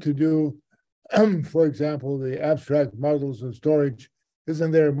more to do, for example, the abstract models of storage,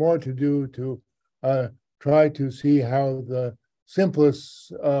 isn't there more to do to try to see how the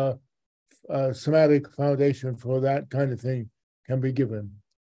simplest semantic foundation for that kind of thing can be given?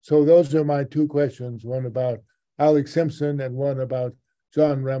 So those are my two questions, one about Alex Simpson and one about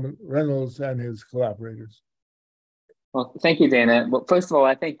John Reynolds and his collaborators. Well, thank you, Dana. Well, first of all,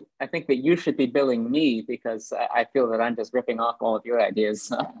 I think that you should be billing me because I feel that I'm just ripping off all of your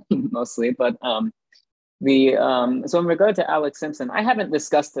ideas mostly. But so in regard to Alex Simpson, I haven't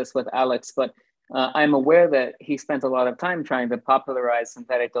discussed this with Alex, but I'm aware that he spent a lot of time trying to popularize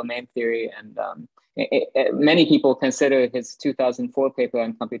synthetic domain theory, and many people consider his 2004 paper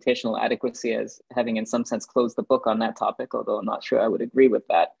on computational adequacy as having, in some sense, closed the book on that topic. Although I'm not sure I would agree with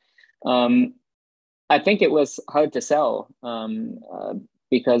that. I think it was hard to sell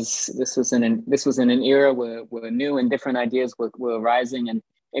because this was in an era where new and different ideas were arising, and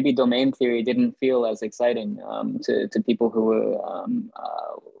maybe domain theory didn't feel as exciting to people who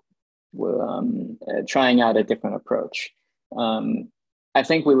were trying out a different approach. I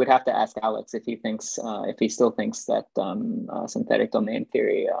think we would have to ask Alex if he still thinks that synthetic domain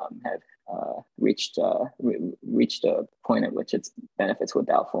theory had reached a point at which its benefits were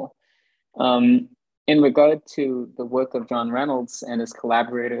doubtful. In regard to the work of John Reynolds and his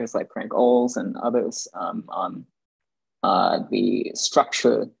collaborators like Frank Oles and others on the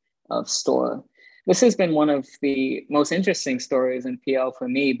structure of store, this has been one of the most interesting stories in PL for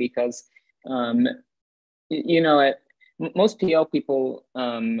me because, most PL people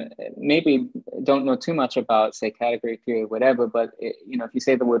maybe don't know too much about, say, category theory or whatever, but if you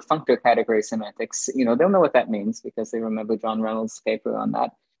say the word functor category semantics, they'll know what that means because they remember John Reynolds' paper on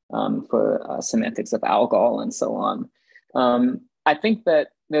that. For semantics of algol and so on. I think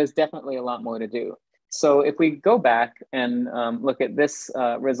that there's definitely a lot more to do. So if we go back and look at this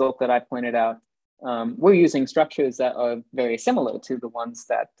result that I pointed out, we're using structures that are very similar to the ones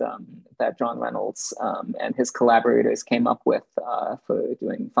that John Reynolds and his collaborators came up with for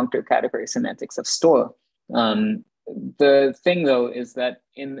doing functor category semantics of store. The thing, though, is that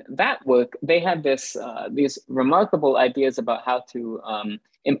in that work, they had these remarkable ideas about how to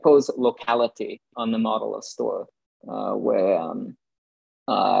impose locality on the model of store, where,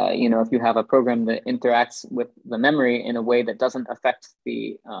 if you have a program that interacts with the memory in a way that doesn't affect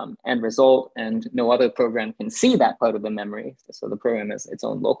the end result, and no other program can see that part of the memory, so the program has its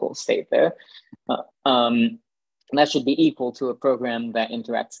own local state there, that should be equal to a program that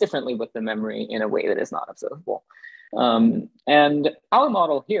interacts differently with the memory in a way that is not observable. And our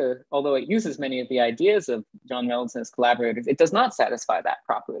model here, although it uses many of the ideas of John Reynolds and his collaborators, it does not satisfy that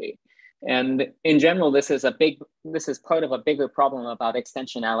property. And in general, this is part of a bigger problem about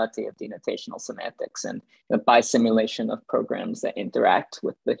extensionality of denotational semantics and the bisimulation of programs that interact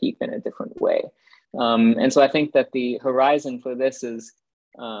with the heap in a different way. And so I think that the horizon for this is,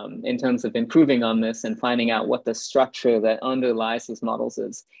 in terms of improving on this and finding out what the structure that underlies these models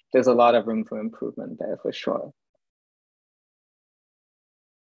is, there's a lot of room for improvement there for sure.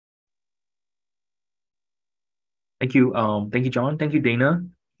 Thank you, John. Thank you, Dana.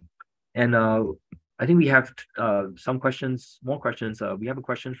 And I think we have more questions. We have a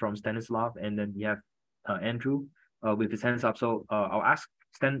question from Stanislav, and then we have Andrew with his hands up. So I'll ask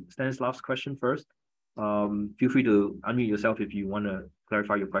Stanislav's question first. Feel free to unmute yourself if you want to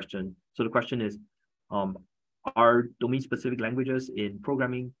clarify your question. So the question is, are domain-specific languages in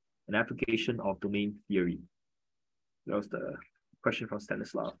programming an application of domain theory? That was the question from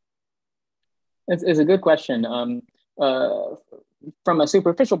Stanislav. It's a good question. From a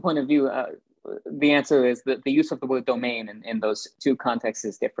superficial point of view, the answer is that the use of the word domain in those two contexts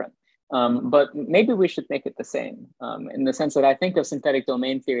is different. But maybe we should make it the same in the sense that I think of synthetic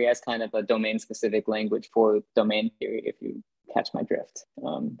domain theory as kind of a domain-specific language for domain theory, if you catch my drift.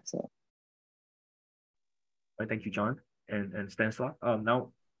 So. Thank you, John and Stanislav.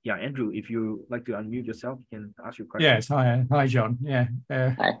 Now, yeah, Andrew, if you like to unmute yourself, you can ask your question. Yes, hi, John. Yeah,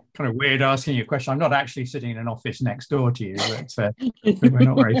 hi. Kind of weird asking you a question. I'm not actually sitting in an office next door to you, but we're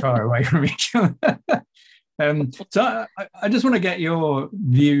not very far away from each other. So I just want to get your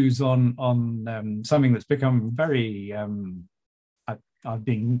views on something that's become very, I've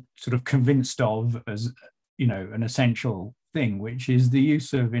been sort of convinced of as, an essential thing, which is the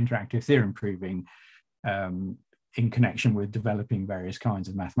use of interactive theorem proving in connection with developing various kinds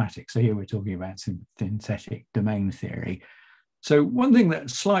of mathematics. So here we're talking about synthetic domain theory. So one thing that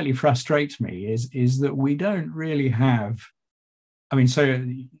slightly frustrates me is that we don't really have, I mean, so,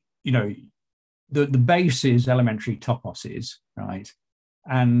 you know, the base is elementary toposes, right?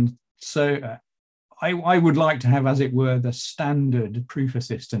 And so I would like to have, as it were, the standard proof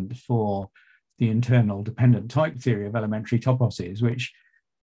assistant for the internal dependent type theory of elementary toposes, which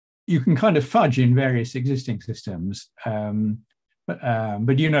you can kind of fudge in various existing systems.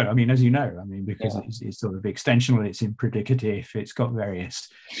 But you know, I mean, as you know, I mean, because it's sort of extensional, it's in predicative, it's got various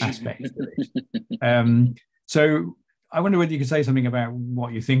aspects to it. So I wonder whether you could say something about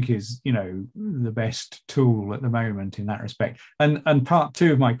what you think is, you know, the best tool at the moment in that respect. And part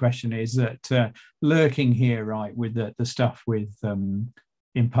two of my question is that lurking here, right, with the stuff with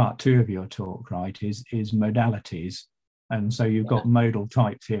in part two of your talk, right, is modalities. And so you've got modal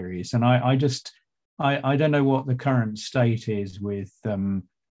type theories. And I don't know what the current state is with, you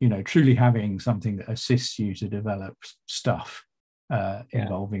know, truly having something that assists you to develop stuff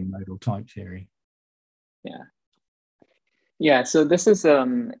involving modal type theory. Yeah, so this is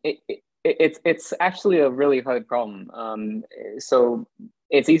it's actually a really hard problem. So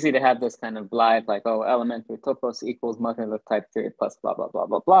it's easy to have this kind of blithe, like, oh, elementary topos equals modular type theory plus blah blah blah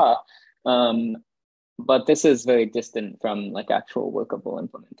blah blah. But this is very distant from like actual workable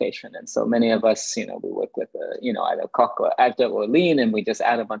implementation. And so many of us, you know, we work with you know, either Coq or Agda or Lean, and we just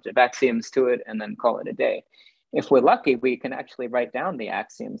add a bunch of axioms to it and then call it a day. If we're lucky, we can actually write down the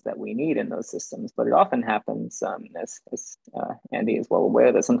axioms that we need in those systems, but it often happens, as Andy is well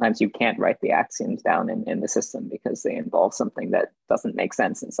aware, that sometimes you can't write the axioms down in the system because they involve something that doesn't make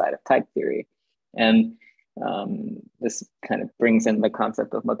sense inside of type theory. And this kind of brings in the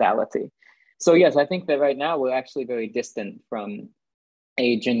concept of modality. So yes, I think that right now we're actually very distant from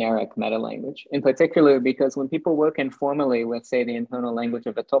a generic meta language, in particular because when people work informally with, say, the internal language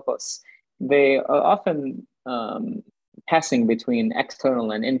of a topos, they are often passing between external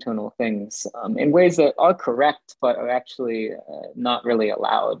and internal things in ways that are correct, but are actually not really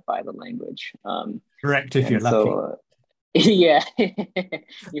allowed by the language. Correct if you're lucky. Yeah,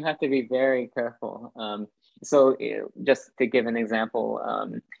 you have to be very careful. So just to give an example,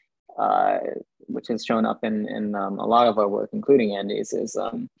 which has shown up in a lot of our work, including Andy's, is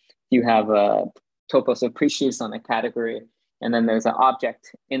you have a topos of precies on a category, and then there's an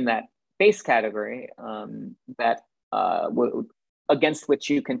object in that base category that against which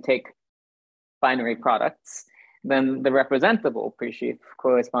you can take binary products. Then the representable presheaf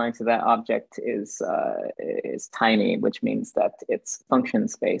corresponding to that object is tiny, which means that its function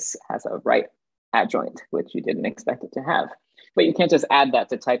space has a right adjoint, which you didn't expect it to have. But you can't just add that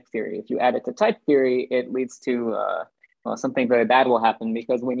to type theory. If you add it to type theory, it leads to well, something very bad will happen,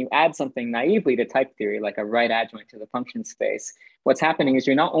 because when you add something naively to type theory, like a right adjoint to the function space, what's happening is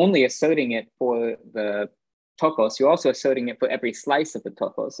you're not only asserting it for the topos, you're also asserting it for every slice of the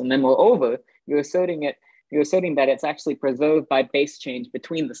topos. And then moreover, you're asserting that it's actually preserved by base change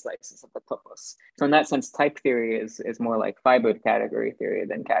between the slices of the topos. So in that sense, type theory is more like fibered category theory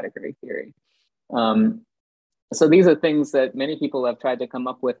than category theory. So these are things that many people have tried to come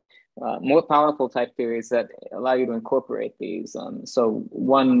up with more powerful type theories that allow you to incorporate these. So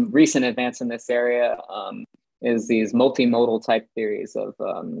one recent advance in this area is these multimodal type theories of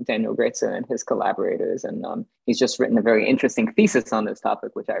Daniel Greitzer and his collaborators. And he's just written a very interesting thesis on this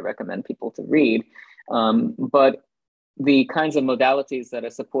topic, which I recommend people to read. But the kinds of modalities that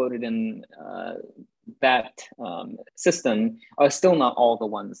are supported in that system are still not all the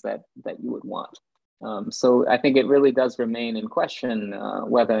ones that you would want. So I think it really does remain in question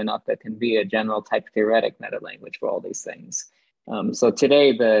whether or not there can be a general type theoretic meta language for all these things. So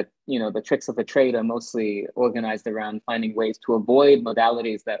today, the tricks of the trade are mostly organized around finding ways to avoid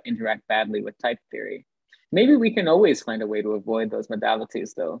modalities that interact badly with type theory. Maybe we can always find a way to avoid those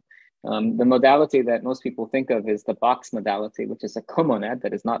modalities, though. The modality that most people think of is the box modality, which is a comonad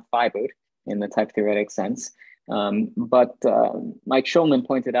that is not fibered in the type theoretic sense. But Mike Schulman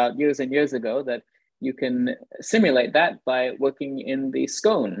pointed out years and years ago that you can simulate that by working in the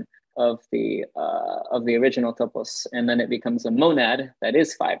scone of the original topos, and then it becomes a monad that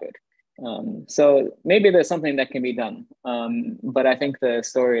is fibered. So maybe there's something that can be done, but I think the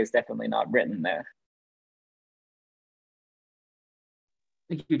story is definitely not written there.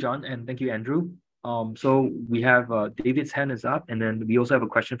 Thank you, John, and thank you, Andrew. So we have David's hand is up, and then we also have a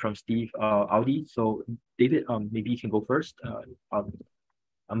question from Steve Audi. So David, maybe you can go first. You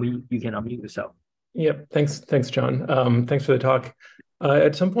can unmute yourself. Yep. Thanks, John. Thanks for the talk.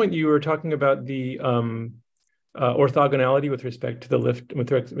 At some point, you were talking about the orthogonality with respect to the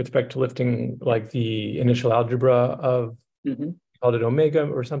respect to lifting like the initial algebra of called it omega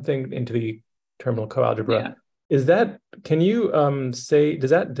or something into the terminal coalgebra. Yeah. Is that, can you say,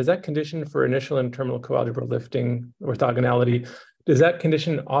 does that condition for initial and terminal coalgebra lifting orthogonality, is that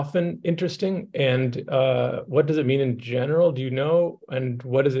condition often interesting? And what does it mean in general? Do you know? And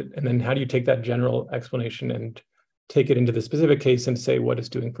what is it? And then how do you take that general explanation and take it into the specific case and say what it's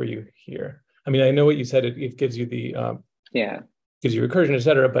doing for you here? I mean, I know what you said, it gives you the, gives you recursion, et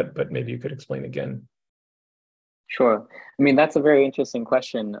cetera, but maybe you could explain again. Sure. I mean, that's a very interesting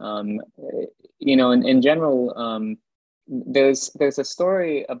question. You know, in general, there's a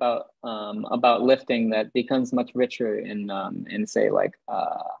story about lifting that becomes much richer in say like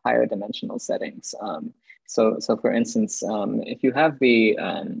higher dimensional settings. So for instance, if you have the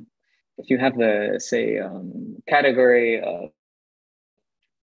say category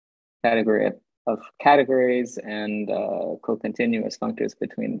of categories and co-continuous functors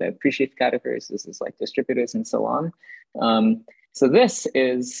between the presheaf categories. This is like distributors and so on. So this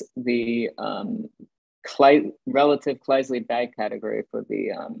is the relative Kleisli bag category for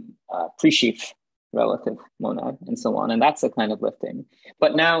the presheaf relative monad and so on. And that's a kind of lifting.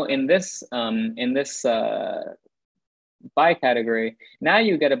 But now in this bicategory, now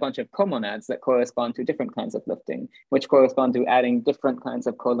you get a bunch of comonads that correspond to different kinds of lifting, which correspond to adding different kinds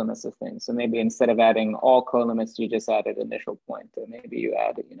of colimits of things. So maybe instead of adding all colimits, you just added initial point, or maybe you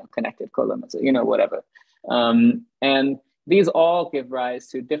add, you know, connected colimits, or, you know, whatever. And these all give rise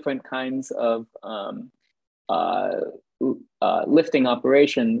to different kinds of lifting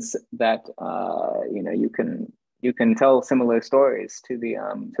operations that you know, you can tell similar stories to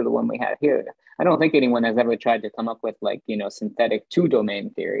the one we had here. I don't think anyone has ever tried to come up with, like, you know, synthetic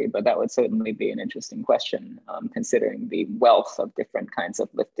two-domain theory, but that would certainly be an interesting question, considering the wealth of different kinds of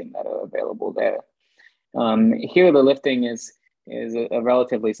lifting that are available there. Here, the lifting is a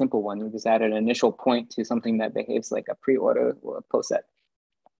relatively simple one. You just add an initial point to something that behaves like a pre-order or a poset.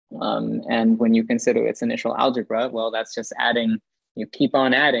 And when you consider its initial algebra, well, that's just adding, you keep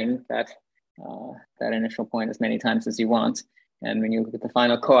on adding that initial point as many times as you want. And when you look at the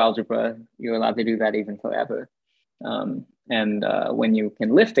final coalgebra, you're allowed to do that even forever. And when you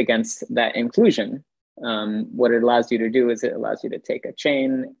can lift against that inclusion, what it allows you to do is it allows you to take a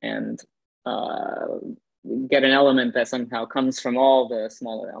chain and get an element that somehow comes from all the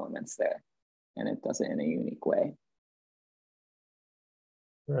smaller elements there. And it does it in a unique way.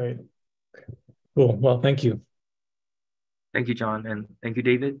 Right. Cool. Well, thank you. Thank you, John, and thank you,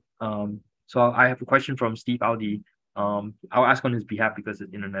 David. So I have a question from Steve Audi. I'll ask on his behalf because the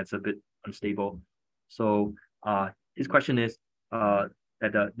internet's a bit unstable. So his question is that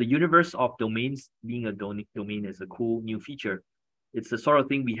the universe of domains being a domain is a cool new feature. It's the sort of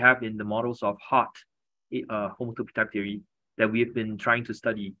thing we have in the models of hot homotopy type theory that we've been trying to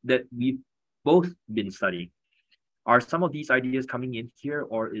study, that we've both been studying. Are some of these ideas coming in here,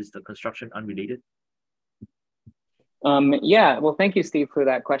 or is the construction unrelated? Yeah, well, thank you, Steve, for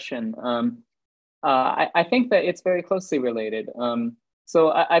that question. I think that it's very closely related.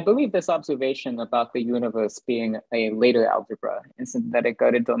 So I believe this observation about the universe being a later algebra in synthetic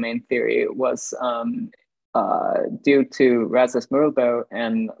guided domain theory was due to Rasmus Mølberg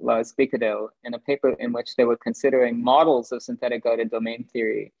and Lars Bikkedal in a paper in which they were considering models of synthetic guided domain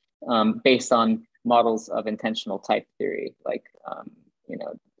theory based on models of intentional type theory, like you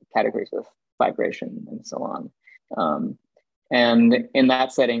know, categories of vibration and so on. And in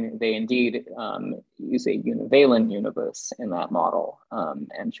that setting, they indeed use a univalent universe in that model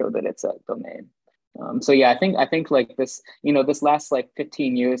and show that it's a domain. So yeah, I think like this, you know, this last like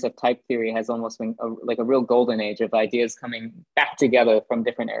 15 years of type theory has almost been like a real golden age of ideas coming back together from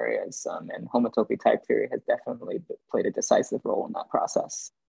different areas. And homotopy type theory has definitely played a decisive role in that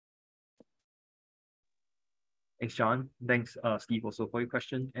process. Thanks, John. Thanks, Steve, also for your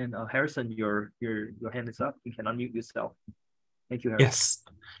question. And Harrison, your hand is up. You can unmute yourself. Thank you, Harrison. Yes.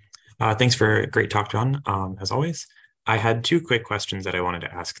 Thanks for a great talk, John, as always. I had two quick questions that I wanted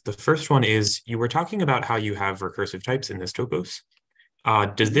to ask. The first one is, you were talking about how you have recursive types in this topos.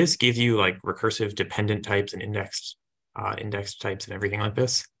 Does this give you like recursive dependent types and indexed types and everything like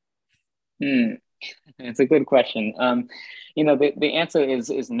this? It's a good question. You know, the answer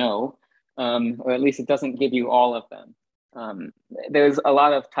is no. Or at least it doesn't give you all of them. There's a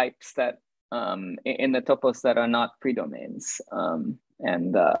lot of types that in the topos that are not predomains,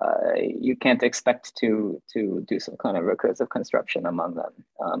 and you can't expect to do some kind of recursive construction among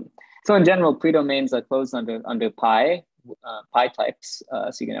them. So in general, predomains are closed under pi types.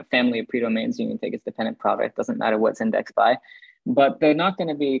 So you can have family of predomains. You can take its dependent product. Doesn't matter what's indexed by. but they're not going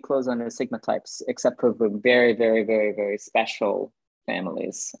to be closed under sigma types, except for the very, very, very, very special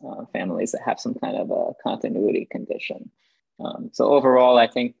families, families that have some kind of a continuity condition. So overall, I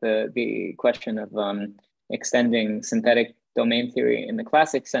think the question of extending synthetic domain theory in the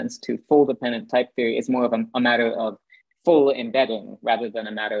classic sense to full dependent type theory is more of a matter of full embedding rather than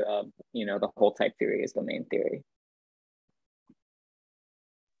a matter of, the whole type theory is domain theory.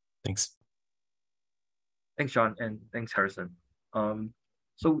 Thanks. Thanks, John, and thanks, Harrison.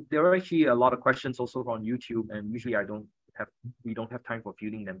 So there are actually a lot of questions also on YouTube, and usually we don't have time for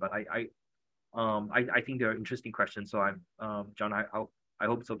fielding them, but I think they're interesting questions. So John, I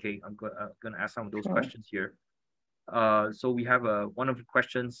hope it's okay. I'm gonna ask some of those questions here. So we have one of the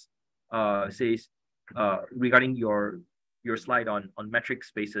questions says regarding your slide on metric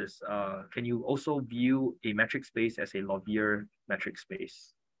spaces. Can you also view a metric space as a Lauvier metric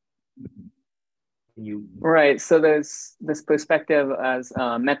space? Right. So there's this perspective as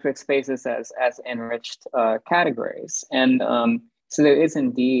metric spaces as enriched categories, and so there is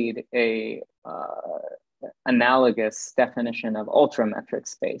indeed a analogous definition of ultrametric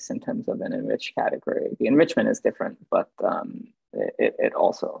space in terms of an enriched category. The enrichment is different, but it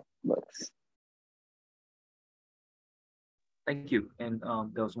also works. Thank you. And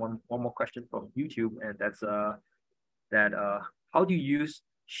there was one more question from YouTube, and that's how do you use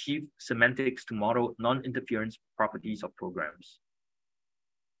sheaf semantics to model non-interference properties of programs?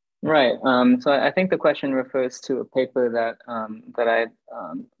 Right. So I think the question refers to a paper that I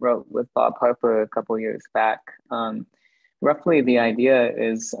wrote with Bob Harper a couple of years back. Roughly, the idea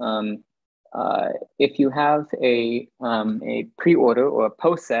is if you have a pre-order or a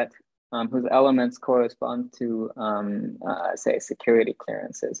post set whose elements correspond to, say, security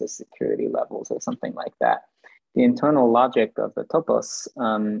clearances or security levels or something like that, the internal logic of the topos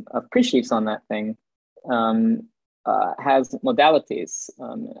of pre-sheafs on that thing has modalities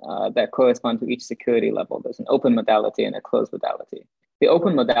that correspond to each security level. There's an open modality and a closed modality. The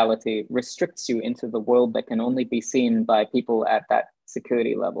open modality restricts you into the world that can only be seen by people at that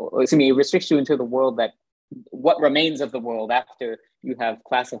security level. Or excuse me, it restricts you into the world what remains of the world after you have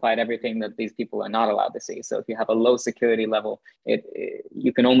classified everything that these people are not allowed to see. So if you have a low security level,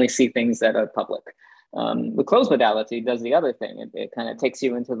 you can only see things that are public. The closed modality does the other thing. It kind of takes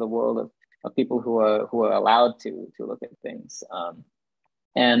you into the world of people who are allowed to look at things.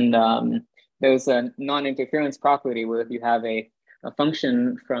 There's a non-interference property where if you have a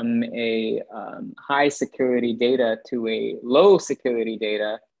function from a high security data to a low security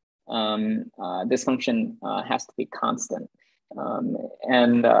data, this function has to be constant. So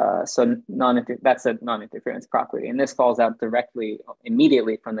that's a non-interference property. And this falls out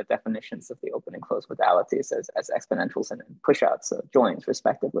immediately from the definitions of the open and closed modalities as exponentials and pushouts, so joins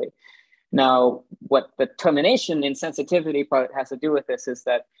respectively. Now, what the termination insensitivity part has to do with this is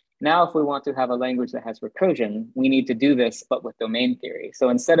that now if we want to have a language that has recursion, we need to do this, but with domain theory. So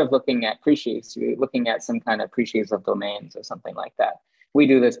instead of looking at pre-sheafs, we're looking at some kind of pre-sheafs of domains or something like that. We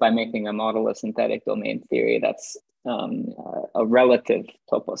do this by making a model of synthetic domain theory that's a relative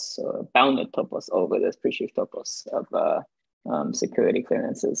topos or bounded topos over this pre-sheaf topos of security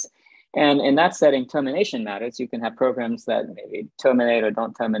clearances. And in that setting, termination matters. You can have programs that maybe terminate or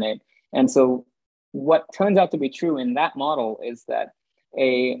don't terminate. And so what turns out to be true in that model is that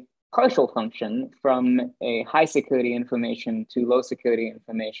a partial function from a high security information to low security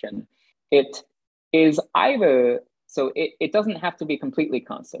information, it is either, so it doesn't have to be completely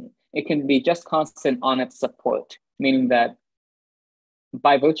constant. It can be just constant on its support, meaning that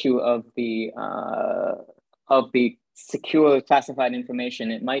by virtue of the secure classified information,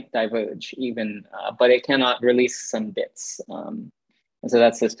 it might diverge even, but it cannot release some bits. And so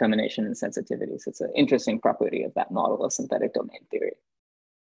that's this termination insensitivity. So it's an interesting property of that model of synthetic domain theory.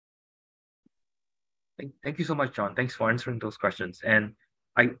 Thank you so much, John. Thanks for answering those questions. And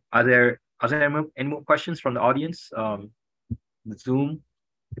are there any more questions from the audience? The Zoom,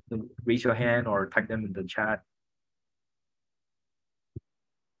 raise your hand or type them in the chat.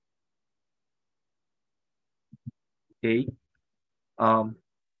 Okay. Well,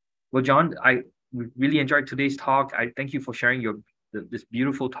 John, I really enjoyed today's talk. I thank you for sharing this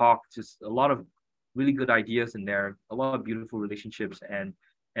beautiful talk. Just a lot of really good ideas in there, a lot of beautiful relationships, and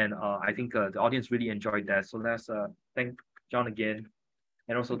I think the audience really enjoyed that. So let's thank John again,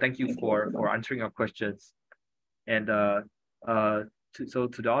 and also thank you for answering our questions. And to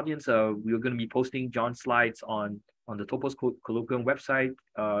the audience, we're going to be posting John's slides on the Topos Colloquium website.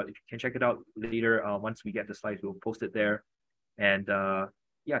 If you can check it out later, once we get the slides, we'll post it there. And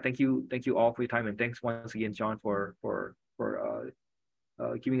yeah, thank you all for your time, and thanks once again, John, for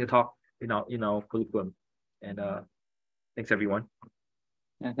giving a talk in our Colloquium. And Thanks, everyone.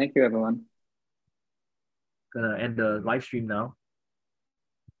 Yeah, thank you, everyone. Gonna end the live stream now.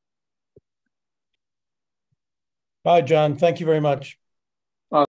 Bye, John. Thank you very much.